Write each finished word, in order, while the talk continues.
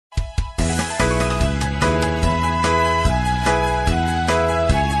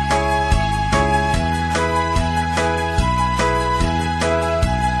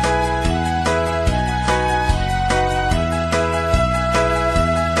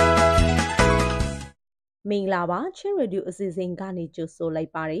မင်္ဂလာပါချင်းရေဒီယိုအစီအစဉ်ကနေကြိုဆိုလို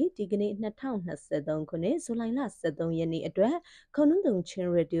က်ပါတယ်ဒီကနေ့2023ခုနှစ်ဇူလိုင်လ23ရက်နေ့အတွက်ခုံနှုံတုံချင်း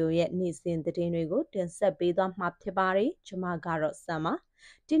ရေဒီယိုရဲ့နေ့စဉ်သတင်းတွေကိုတင်ဆက်ပေးသွားမှာဖြစ်ပါတယ်ကျွန်မကတော့ဆမ်ပါ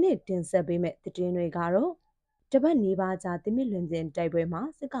ဒီနေ့တင်ဆက်ပေးမယ့်သတင်းတွေကတော့တပတ်နေပါကြာတိမိလွင်ပြင်တိုက်ပွဲမှာ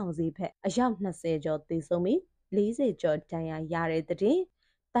စစ်ကောင်စီဘက်အယောက်20ကျော်သေဆုံးပြီး40ကျော်ဒဏ်ရာရတဲ့သတင်း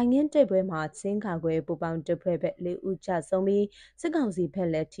တိုင်ငင်းတိုက်ပွဲမှာချင်းခါခွဲပူပေါင်းတပ်ဖွဲ့ဘက်၄ဦးကြဆုံးပြီးစစ်ကောင်စီဘက်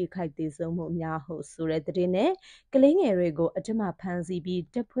လည်းထိခိုက်သေးဆုံးမှုအများဟုဆိုတဲ့သတင်းနဲ့ကလေးငယ်တွေကိုအထမဖမ်းဆီးပြီး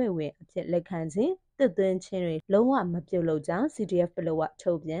တပ်ဖွဲ့ဝင်အဖြစ်လက်ခံခြင်းတပ်သွင်းခြင်းတွေလုံးဝမပြုတ်လို့ကြောင်း CDF ပလက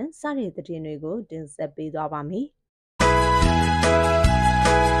ထုတ်ပြန်စတဲ့သတင်းတွေကိုတင်ဆက်ပေးသွားပါမယ်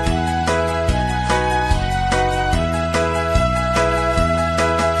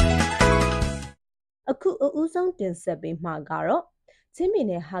အခုအဦးဆုံးတင်ဆက်ပေးမှာကတော့ချင်းပြည်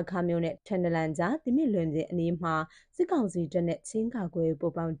နယ်ဟာခါမြို့နဲ့ထန်တလန်ကြားတိမိလွင်ပြင်အနီးမှာစစ်ကောင်စီတပ်နဲ့ချင်းကာကွယ်ပူ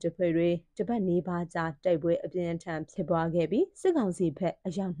ပေါင်းတပ်ဖွဲ့တွေတပတ်နေပါကြာတိုက်ပွဲအပြင်းထန်ဖြစ်ပွားခဲ့ပြီးစစ်ကောင်စီဘက်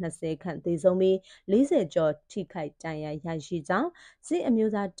အယောက်20ခန့်သေဆုံးပြီး40ကျော်ထိခိုက်ဒဏ်ရာရရှိကြောင်းစစ်အ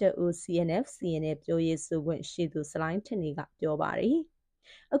မျိုးသားတပ်ဦး CNF ပြောရေးဆိုခွင့်ရှိသူစလိုင်းထင်နေကပြောပါတယ်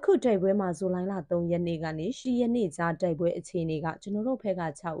အခုတိုက်ပွဲမှာဇူလိုင်လ3ရက်နေ့ကနေ10ရက်နေ့ကြားတိုက်ပွဲအခြေအနေကကျွန်တော်တို့ဘက်က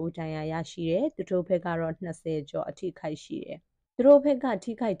6ဦးဒဏ်ရာရရှိတယ်သူတို့ဘက်ကတော့20ကျော်အထိခိုက်ရှိတယ်သူတို့ဘက်က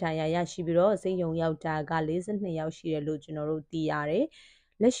ထိခိုက်ဒဏ်ရာရရှိပြီးတော့စိတ်ယုံရောက်တာက42ယောက်ရှိတယ်လို့ကျွန်တော်တို့သိရတယ်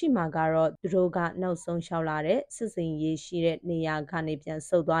လက်ရှိမှာကတော့သူတို့ကနောက်ဆုံးလျှောက်လာတဲ့စစ်စင်ရေးရှိတဲ့နေရာကနေပြန်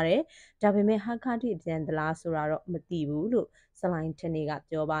ဆုတ်သွားတယ်ဒါပေမဲ့ဟာခါတိပြန်သလားဆိုတာတော့မသိဘူးလို့စလိုင်းထနေက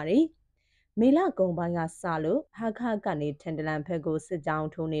ပြောပါတယ်မေလကုံပိုင်းကစလို့ဟာခါကနေထန်တလန်ဘက်ကိုစစ်ကြောင်း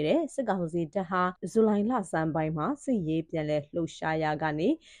ထိုးနေတဲ့စစ်ကောင်စီတပ်ဟာဇူလိုင်လဆန်းပိုင်းမှာစစ်ရေးပြန်လဲလှုပ်ရှားရာကနေ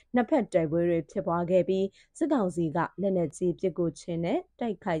နှစ်ဖက်တိုက်ပွဲတွေဖြစ်ပွားခဲ့ပြီးစစ်ကောင်စီကလက်နက်ကြီးပစ်ကူခြင်းနဲ့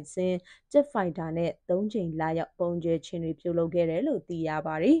တိုက်ခိုက်ခြင်းဂျက်ဖိုက်တာနဲ့3ကြိမ်လာရောက်ပုံကျဲခြင်းတွေပြုလုပ်ခဲ့တယ်လို့သိရ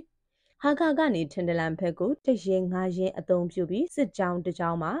ပါတယ်ဟာခါကနေထန်တလန်ဘက်ကိုတရင်9ရင်အုံပြုပြီးစစ်ကြောင်းတစ်ကြော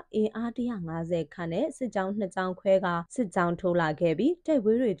င်းမှာအင်အား150ခန့်နဲ့စစ်ကြောင်း2ကြောင်းခွဲကစစ်ကြောင်းထိုးလာခဲ့ပြီးတိုက်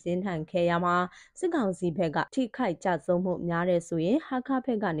ပွဲတွေပြင်းထန်ခဲ့ရမှာစစ်ကောင်စီဘက်ကထိခိုက်ကြဆုံးမှုများတဲ့ဆိုရင်ဟာခါဘ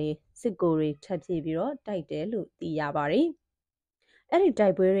က်ကနေစစ်ကိုတွေထပ်ပြေးပြီးတော့တိုက်တယ်လို့သိရပါတယ်အဲ့ဒီတို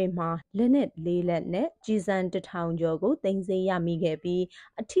က်ပွဲတွေမှာလက်နက်၄လက်နဲ့ကြီးစံ1000ကျော်ကိုတင်စေရမိခဲ့ပြီး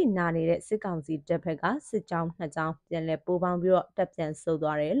အထိနာနေတဲ့စစ်ကောင်စီတပ်ဖက်ကစစ်ကြောင်း2ကြောင်းပြန်လဲပိုးပေါင်းပြီးတော့တပ်ပြန်ဆုတ်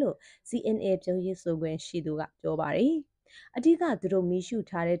သွားတယ်လို့ CNA ပြောရေးဆိုခွင့်ရှိသူကပြောပါတယ်အဓိကသူတို့မိရှု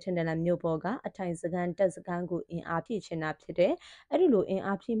ထားတဲ့ထန်တလန်မြို့ပေါ်ကအထိုင်စကန်တက်စကန်ကိုအင်အားဖြည့်ချင်တာဖြစ်တဲ့အဲ့ဒီလိုအင်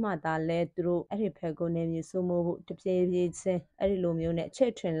အားဖြည့်မှသာလဲသူတို့အဲ့ဒီဘက်ကိုနေမြေစိုးမိုးဖို့တပြေးပြေးချင်းအဲ့ဒီလိုမျိုးနဲ့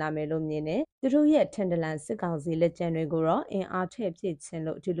ချဲ့ထွင်လာမယ်လို့မြင်တယ်သူတို့ရဲ့ထန်တလန်စစ်ကောင်စီလက်ကျန်တွေကိုတော့အင်အားထည့်ဖြည့်ခြင်း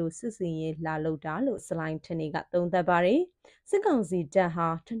လို့ဒီလိုစစ်စင်ရေးလာလုပ်တာလို့စလိုင်းထနေကသုံးသပ်ပါတယ်စစ်ကောင်စီတပ်ဟာ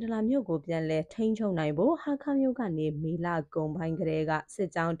ထန်တလန်မြို့ကိုပြန်လဲထိန်းချုပ်နိုင်ဖို့ဟာခါမြို့ကနေမေလကုံပိုင်းကလေးကစစ်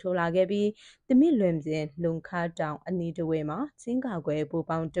ကြောင်းထိုးလာခဲ့ပြီးတမိလွင်ပြင်လုံခါတောင်အနီးတစ်ဝဲမှာချင်းကာကွယ်ပူ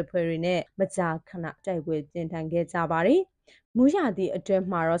ပေါင်းတပ်ဖွဲ့တွေနဲ့မကြာခဏတိုက်ပွဲပြင်းထန်ခဲ့ကြပါတယ်မူရသည့်အတွင်း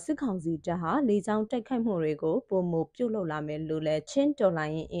မှာတော့စစ်ကောင်စီတပ်ဟာလေကြောင်းတိုက်ခိုက်မှုတွေကိုပုံမပြုတ်လုလာမယ်လို့လဲချင်းတော်လို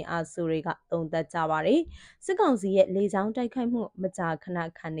င်းရင်အင်အားစုတွေကသုံးသပ်ကြပါတယ်စစ်ကောင်စီရဲ့လေကြောင်းတိုက်ခိုက်မှုမကြာခဏ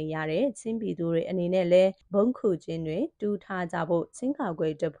ခံနေရတဲ့ချင်းပြည်သူတွေအနေနဲ့လဲဘုံခုချင်းတွေတူးထားကြဖို့ချင်းကာကွ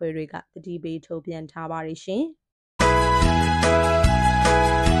ယ်တပ်ဖွဲ့တွေကတတိပေးထုတ်ပြန်ထားပါတယ်ရှင်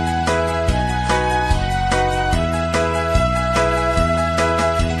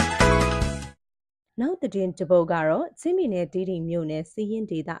နောက်တည်င်းတပုတ်ကတော့ချင်းပြည်နယ်ဒေဒီမြို့နယ်စီရင်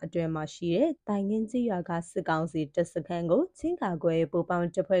ဒေသအတွင်းမှာရှိတဲ့တိုင်ငင်းကြီးရွာကစစ်ကောင်စီတပ်စခန်းကိုချင်းကာကွယ်ပူပေါင်း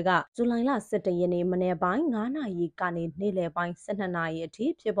တပ်ဖွဲ့ကဇူလိုင်လ17ရက်နေ့မနေ့ပိုင်း9နာရီကနေနေ့လယ်ပိုင်း12နာရီအထိ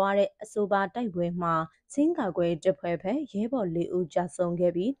ဖြစ်ပွားတဲ့အဆိုပါတိုက်ပွဲမှာချင်းကာကွယ်တပ်ဖွဲ့ဘက်ရဲဘော်4ဦးကြာဆုံး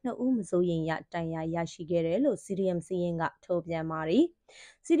ခဲ့ပြီး2ဦးမစိုးရိမ်ရတန်ရာရရှိခဲ့တယ်လို့ CDM စီရင်ကထုတ်ပြန်ပါတယ်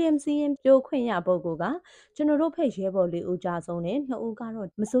CDM စီရင်ပြောခွင့်ရပုဂ္ဂိုလ်ကကျွန်တော်တို့ဖက်ရဲဘော်4ဦးကြာဆုံးနဲ့2ဦးကတော့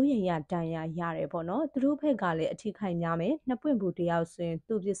မစိုးရိမ်ရတန်ရာရတယ်ပေါ့နော်သူတို့ဖက်ကလည်းအထိခိုက်များမယ်နှစ်ပွင့်ဘူးတယောက်ဆိုရင်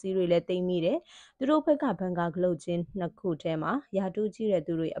သူ့ပစ္စည်းတွေလည်းတိမ့်မိတယ်သူတို့ဖက်ကဘန်ကာဂလုတ်ချင်းနှစ်ခုထဲမှာရာတူးကြီးတဲ့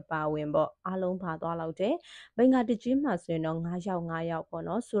သူတွေအပါဝင်ပေါ့အားလုံးပါသွားလောက်တယ်ဘန်ကာတကြီးမှဆိုရင်တော့9ယောက်ပေါ့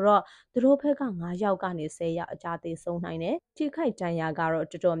နော်ဆိုတော့သူတို့ဖက်က9ယောက်ကနေ10ယောက်အကြသေးဆုံးနိုင်တယ်ထိခိုက်တန်ရာကတော့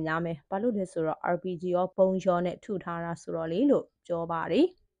တော်တော်များမယ်ဘာလို့လဲဆိုတော့ RPG ရောပုံရောနဲ့ထုထားတာဆိုတော့လေလို့ပြောပါတယ်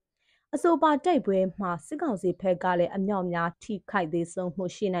အဆိုပါတိုက်ပွဲမှာစစ်ကောင်စီဘက်ကလည်းအမြောက်များထိခိုက်သေးဆုံးမှု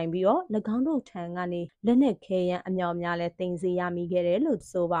ရှိနိုင်ပြီးတော့၎င်းတို့ထံကနေလက်နက်ခဲယမ်းအမြောက်များလည်းတင်စီရမိခဲ့တယ်လို့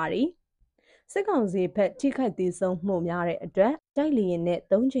ဆိုပါတယ်စစ်ကောင်စီဘက်ထိခိုက်သေးဆုံးမှုများတဲ့အတွက် တိုက်လျင်နဲ့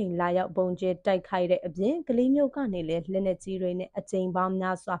3ချိန်လာရောက်ပုံကျဲတိုက်ခိုက်တဲ့အပြင်ကလေးမျိုးကနေလည်းလက်နက်ကြီးတွေနဲ့အကြိမ်ပေါင်း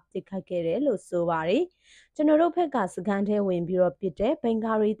များစွာပစ်ခတ်ခဲ့တယ်လို့ဆိုပါတယ်။ကျွန်တော်တို့ဘက်ကစကန်ထဲဝင်ပြီးတော့ပစ်တဲ့ဘင်္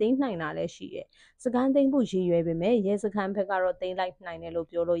ဂါရီသိမ်းနိုင်တာလည်းရှိတယ်။စကန်သိမ်းဖို့ရည်ရွယ်ပေမဲ့ရဲစခန်းဘက်ကတော့သိမ်းလိုက်နိုင်တယ်လို့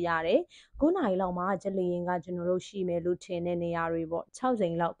ပြောလို့ရတယ်။9နာရီလောက်မှာဂျလီရင်ကကျွန်တော်တို့ရှိမယ်လို့ထင်တဲ့နေရာတွေပေါ့6ချိ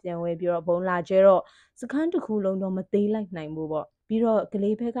န်လောက်ပြန်ဝဲပြီးတော့ဘုံလာကျဲတော့စကန်တစ်ခုလုံးတော့မသိမ်းလိုက်နိုင်ဘူးပေါ့။ပြီးတော့က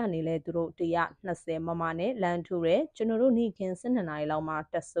လေးဘက်ကနေလည်းသူတို့120မမနဲ့လမ်းထူတယ်ကျွန်တော်တို့နေ့ခင်း12နာရီလောက်မှာ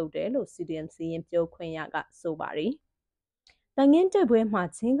တက်ဆုပ်တယ်လို့ CDM စီရင်ပြောခွင့်ရကဆိုပါတယ်။တငင်းတက်ပွဲမှာ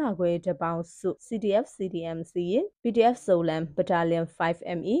ချင်းကာကွယ်တပေါင်းစု CDF CDM စီရင် PDF Solan Battalion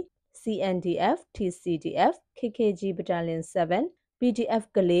 5ME CNDF TCDF KKG Battalion 7 PDF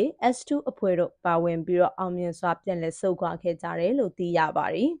ကလေး S2 အဖွဲ့တို့ပါဝင်ပြီးတော့အောင်မြင်စွာပြန်လည်ဆုတ်ခွာခဲ့ကြတယ်လို့သိရပါ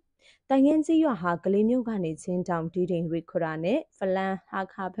တယ်။တိုင်ငင်းကြီးရွာဟာကလေးမျိုးကနေချင်းတောင်ဒီဒိန်ရီခရာနဲ့ဖလန်ဟာ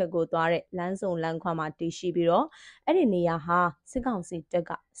ခါဘက်ကိုသွားတဲ့လမ်းစုံလမ်းခွမှာတည်ရှိပြီးတော့အဲ့ဒီနေရာဟာစစ်ကောင်စီတပ်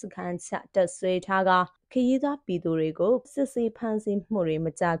ကစခန်းချတက်ဆွဲထားကခရီးသွားပြည်သူတွေကိုစစ်ဆေးဖမ်းဆီးမှုတွေမ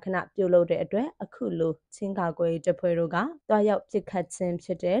ကြာခဏပြုလုပ်တဲ့အတွက်အခုလိုချင်းကာကွယ်တပ်ဖွဲ့တို့ကတွားရောက်ပစ်ခတ်ခြင်းဖြ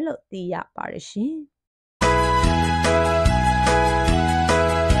စ်တယ်လို့သိရပါတယ်ရှင်။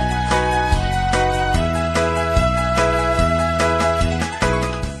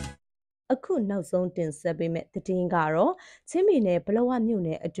အခုနောက်ဆုံးတင်ဆက်ပေးမယ့်သတင်းကတော့ချင်းပြည်နယ်ဘလဝမြို့န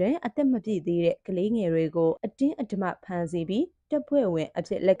ယ်အတွင်းအသက်မပြည့်သေးတဲ့ကလေးငယ်တွေကိုအတင်းအဓမ္မဖမ်းဆီးပြီးတပ်ဖွဲ့ဝင်အ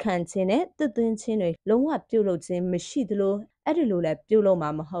ဖြစ်လက်ခံခြင်းနဲ့တွတ်သွင်းခြင်းတွေလုံးဝပြုလုပ်ခြင်းမရှိသလိုအဲ့ဒီလိုလည်းပြုလုပ်မှာ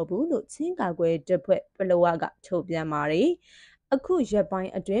မဟုတ်ဘူးလို့ချင်းကာကွယ်တပ်ဖွဲ့ဘလဝကထုတ်ပြန်ပါတယ်။အခုရက်ပို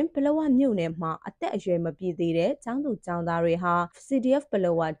င်းအတွင်းဘလဝမြို့နယ်မှာအသက်အရွယ်မပြည့်သေးတဲ့ចောင်းသူចောင်းသားတွေဟာ CDF ဘလ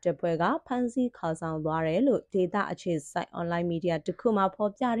ဝတပ်ဖွဲ့ကဖမ်းဆီးခေါ်ဆောင်သွားတယ်လို့ဒေတာအခြေစိုက် online media တစ်ခုမှ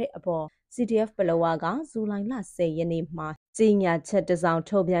ဖော်ပြတဲ့အပေါ်CDF ပလောဝကဇူလိုင်လ10ရက်နေ့မှာကြီးညာချက်တစောင်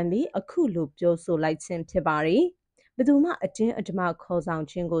ထုတ်ပြန်ပြီးအခုလိုပြောဆိုလိုက်ခြင်းဖြစ်ပါတယ်။ဘယ်သူမှအတင်းအဓမ္မခေါ်ဆောင်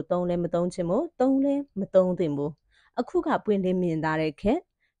ခြင်းကိုသုံးလဲမသုံးခြင်းမို့သုံးလဲမသုံးသင့်ဘူး။အခုကပွင့်လင်းမြင်သာတဲ့ခက်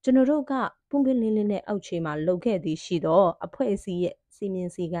ကျွန်တော်တို့ကပွင့်လင်းလင်းနဲ့အောက်ခြေမှာလှုပ်ခဲ့သည်ရှိတော့အဖွဲ့အစည်းရဲ့စီမ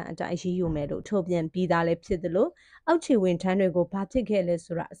င်းစည်းကမ်းအတိုင်းရှိယူမယ်လို့ထုတ်ပြန်ပြီးသားလည်းဖြစ်သလိုအောက်ခြေဝန်ထမ်းတွေကိုဘာဖြစ်ခဲ့လဲ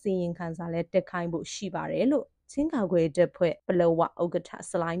ဆိုတာအစီရင်ခံစာလည်းတက်ခိုင်းဖို့ရှိပါတယ်လို့ချင်းကာကွယ်တပ်ဖွဲ့ပလောဝဥက္ကဋ္ဌ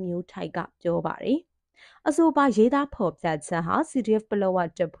စလိုင်းမျိုးထိုက်ကပြောပါတယ်။အဆိုပါရေးသားဖော်ပြချက်ဟာ CDF ပလောဝ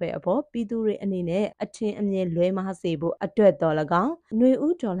တပ်ဖွဲ့အပေါ်ပြည်သူတွေအနေနဲ့အထင်အမြင်လွဲမှားစေဖို့အတွက်တော်၎င်းຫນွေ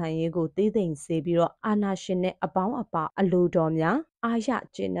ဦးဒေါ်လာရေးကိုသေးသိမ်စေပြီးတော့အာဏာရှင်နဲ့အပေါင်းအပါအလိုတော်များအာရ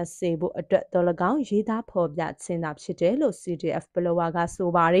ကျင်းနေစေဖို့အတွက်တော်၎င်းရေးသားဖော်ပြခြင်းသာဖြစ်တယ်လို့ CDF ပလောဝကဆို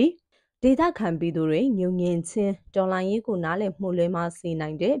ပါတယ်။ဒေသခံပြည်သူတွေညုံငင်ချင်းဒေါ်လာရေးကိုနားလည်မှုလွဲမှားစေနို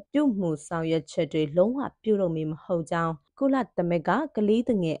င်တဲ့ပြုမှုဆောင်ရွက်ချက်တွေလုံးဝပြုလုပ်မည်မဟုတ်ကြောင်းကုလသမဂ္ဂကလေး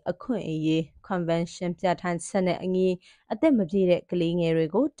ငယ်အခွင့်အရေး Convention ပြဋ္ဌာန်းချက်နဲ့အညီအသက်မပြည့်တဲ့ကလေးငယ်တွေ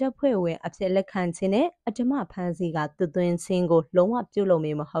ကိုတပ်ဖွဲ့ဝင်အဖြစ်လက်ခံခြင်းနဲ့အဓမ္မဖမ်းဆီးကတွတ်သွင်းခြင်းကိုလုံးဝပြုလုပ်မ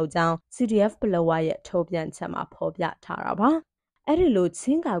ည်မဟုတ်ကြောင်း CDF ပလောဝရဲ့ထုတ်ပြန်ချက်မှာဖော်ပြထားတာပါ။အဲ့ဒီလိုချ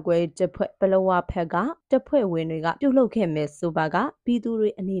င်းကာကွယ်တပ်ဖွဲ့ပလောဝဖက်ကတပ်ဖွဲ့ဝင်တွေကပြုတ်လုခဲ့မယ်ဆိုပါကပြည်သူတွေ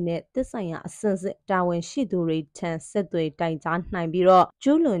အနေနဲ့သစ္ဆိုင်ရာအစင်စစ်တာဝန်ရှိသူတွေထံဆက်သွယ်တိုင်ကြားနိုင်ပြီးတော့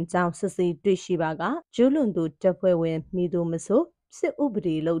ကျူးလွန်ကြောင်းစစ်ဆေးတွေ့ရှိပါကကျူးလွန်သူတပ်ဖွဲ့ဝင်မိသူမဆိုစစ်ဥပ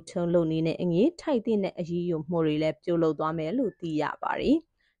ဒေလုံထုံလုံနေတဲ့အငြိထိုက်တဲ့အရေးယူမှုတွေလည်းပြုတ်လုသွားမယ်လို့သိရပါတယ်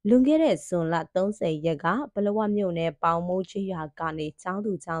။လွန်ခဲ့တဲ့ဇွန်လ30ရက်ကဘလဝမြို့နယ်ပေါင်မိုးကြီးရွာကနေចောင်း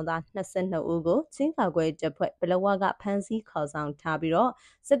သူចောင်းသား22ဦးကိုချင်းကာကွယ်တပ်ဖွဲ့ဘလဝကဖမ်းဆီးခေါ်ဆောင်ထားပြီးတော့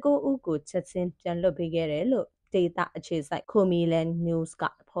19ဦးကိုချက်ချင်းပြန်လွှတ်ပေးခဲ့တယ်လို့ဒေတာအခြေစိုက်ခိုမီလန် news က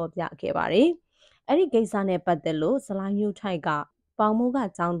ဖော်ပြခဲ့ပါတယ်။အဲ့ဒီကိစ္စနဲ့ပတ်သက်လို့ဇလိုင်းမျိုးထိုက်ကပေါင်မိုးက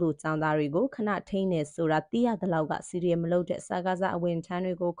ចောင်းသူចောင်းသားတွေကိုခဏထိန်းနေဆိုတာသိရတဲ့လောက်ကစီရီယမလုပ်တဲ့စာကားစာအဝင်ထမ်း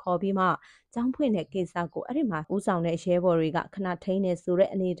တွေကိုခေါ်ပြီးမှကျောင်းဖွင့်တဲ့ကိစ္စကိုအဲ့ဒီမှာဦးဆောင်တဲ့ရဲဘော်တွေကခဏထိန်းနေဆိုတဲ့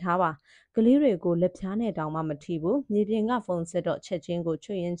အနေထားပါကလေးတွေကိုလက်ဖြားနဲ့တောင်မှမထီဘူးမြေပြင်ကဖုန်းဆက်တော့ချက်ချင်းကို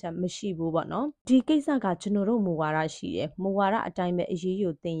ချွတ်ရင်ချက်မရှိဘူးပေါ့နော်ဒီကိစ္စကကျွန်တော်တို့မူဝါဒရှိတယ်မူဝါဒအတိုင်းပဲအရေးယူ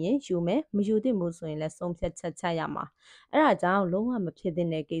သိရင်ယူမယ်မယူသင့်ဘူးဆိုရင်လည်းဆုံးဖြတ်ချက်ချရမှာအဲ့ဒါကြောင့်လုံးဝမဖြစ်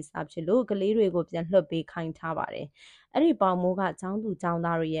တဲ့ကိစ္စဖြစ်လို့ကလေးတွေကိုပြန်လွှတ်ပေးခိုင်းထားပါတယ်အဲ့ဒီပေါင်မိုးကចောင်းသူចောင်း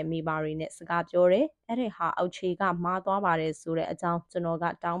သားတွေရဲ့မိဘတွေနဲ့စကားပြောတယ်အဲ့ဒီဟာအောက်ခြေကမားသွားပါတယ်ဆိုတဲ့အကြောင်းကျွန်တော်က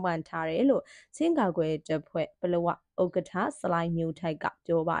တောင်းပန်ထားတယ်လို့ချင်းကာကွယ်တပ်ဖွဲ့ဘလဝဥက္ကဋ္ဌစလိုင်းမျိုးထိုက်က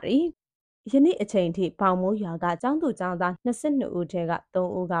ပြောပါတယ်ယနေ့အချိန်ထိပေါင်မိုးရွာကចောင်းသူចောင်းသား22ဦးထဲက3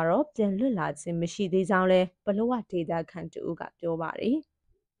ဦးကတော့ပြန်လွတ်လာခြင်းမရှိသေးကြောင်းလဲဘလဝဒေတာခန့်2ဦးကပြောပါတယ်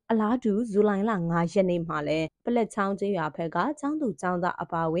အလားတူဇူလိုင်လ9ရက်နေ့မှာလဲ ပလက်ချောင်းကျေးရွာဘက်ကចောင်းသူចောင်းသားအ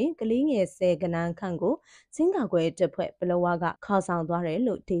ပါဝင်ကလေးငယ်10ကနန်းခန့်ကိုချင်းကာကွယ်တပ်ဖွဲ့ပလောဝကခေါ်ဆောင်သွားတယ်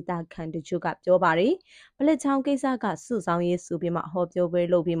လို့ဒေတာခန်တချို့ကပြောပါတယ်ပလက်ချောင်းကိစ္စကစုဆောင်ရေးစုပြီးမှဟောပြောပွဲ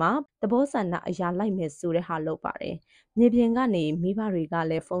လုပ်ပြီးမှသဘောဆန္ဒအရာလိုက်မယ်ဆိုတဲ့ဟာလုပ်ပါတယ်မြေပြင်ကနေမိဘတွေက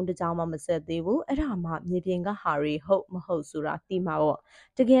လည်းဖုန်းတစ်ကြောင်းမှမဆက်သေးဘူးအဲ့ဒါမှမြေပြင်ကဟာတွေဟုတ်မဟုတ်ဆိုတာသိမှာပေါ့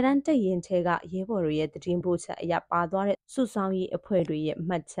တကယ်တမ်းတက်ရင်ထဲကရဲဘော်တွေရဲ့တည်င်းပို့ချက်အရာပါသွားတဲ့စုဆောင်ရေးအဖွဲ့တွေရဲ့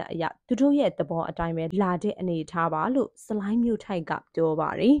မှတ်ချက်အရာသူတို့ရဲ့သဘောအတိုင်းပဲလာတဲ့အနေထားပါလို့စလိုင်းမြို့ထိုက်ကပြောပါ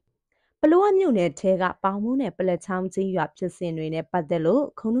တယ်ပလောဝမြို့နယ်ထဲကပေါင်မှုနဲ့ပလက်ချောင်းကြီးရွာဖြစ်စဉ်တွေနဲ့ပတ်သက်လို့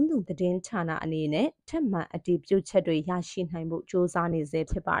ခုံနှုံးသူသတင်းဌာနအနေနဲ့ထက်မှန်အတည်ပြုချက်တွေရရှိနိုင်ဖို့စ조사နေစေ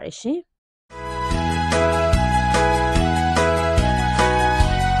ဖြစ်ပါတယ်ရှင်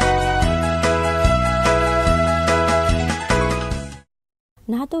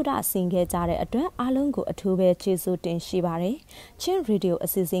နာတို့တာဆင်ခဲ့ကြတဲ့အတွက်အားလုံးကိုအထူးပဲကျေးဇူးတင်ရှိပါတယ်။ချင်းရေဒီယိုအ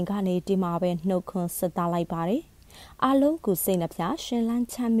စီအစဉ်ကနေဒီမှာပဲနှုတ်ခွန်းဆက်သလိုက်ပါတယ်။အားလုံးကိုစိတ်နှပြရှင်လန်း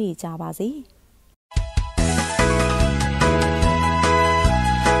ချမ်းမြေ့ကြပါစေ။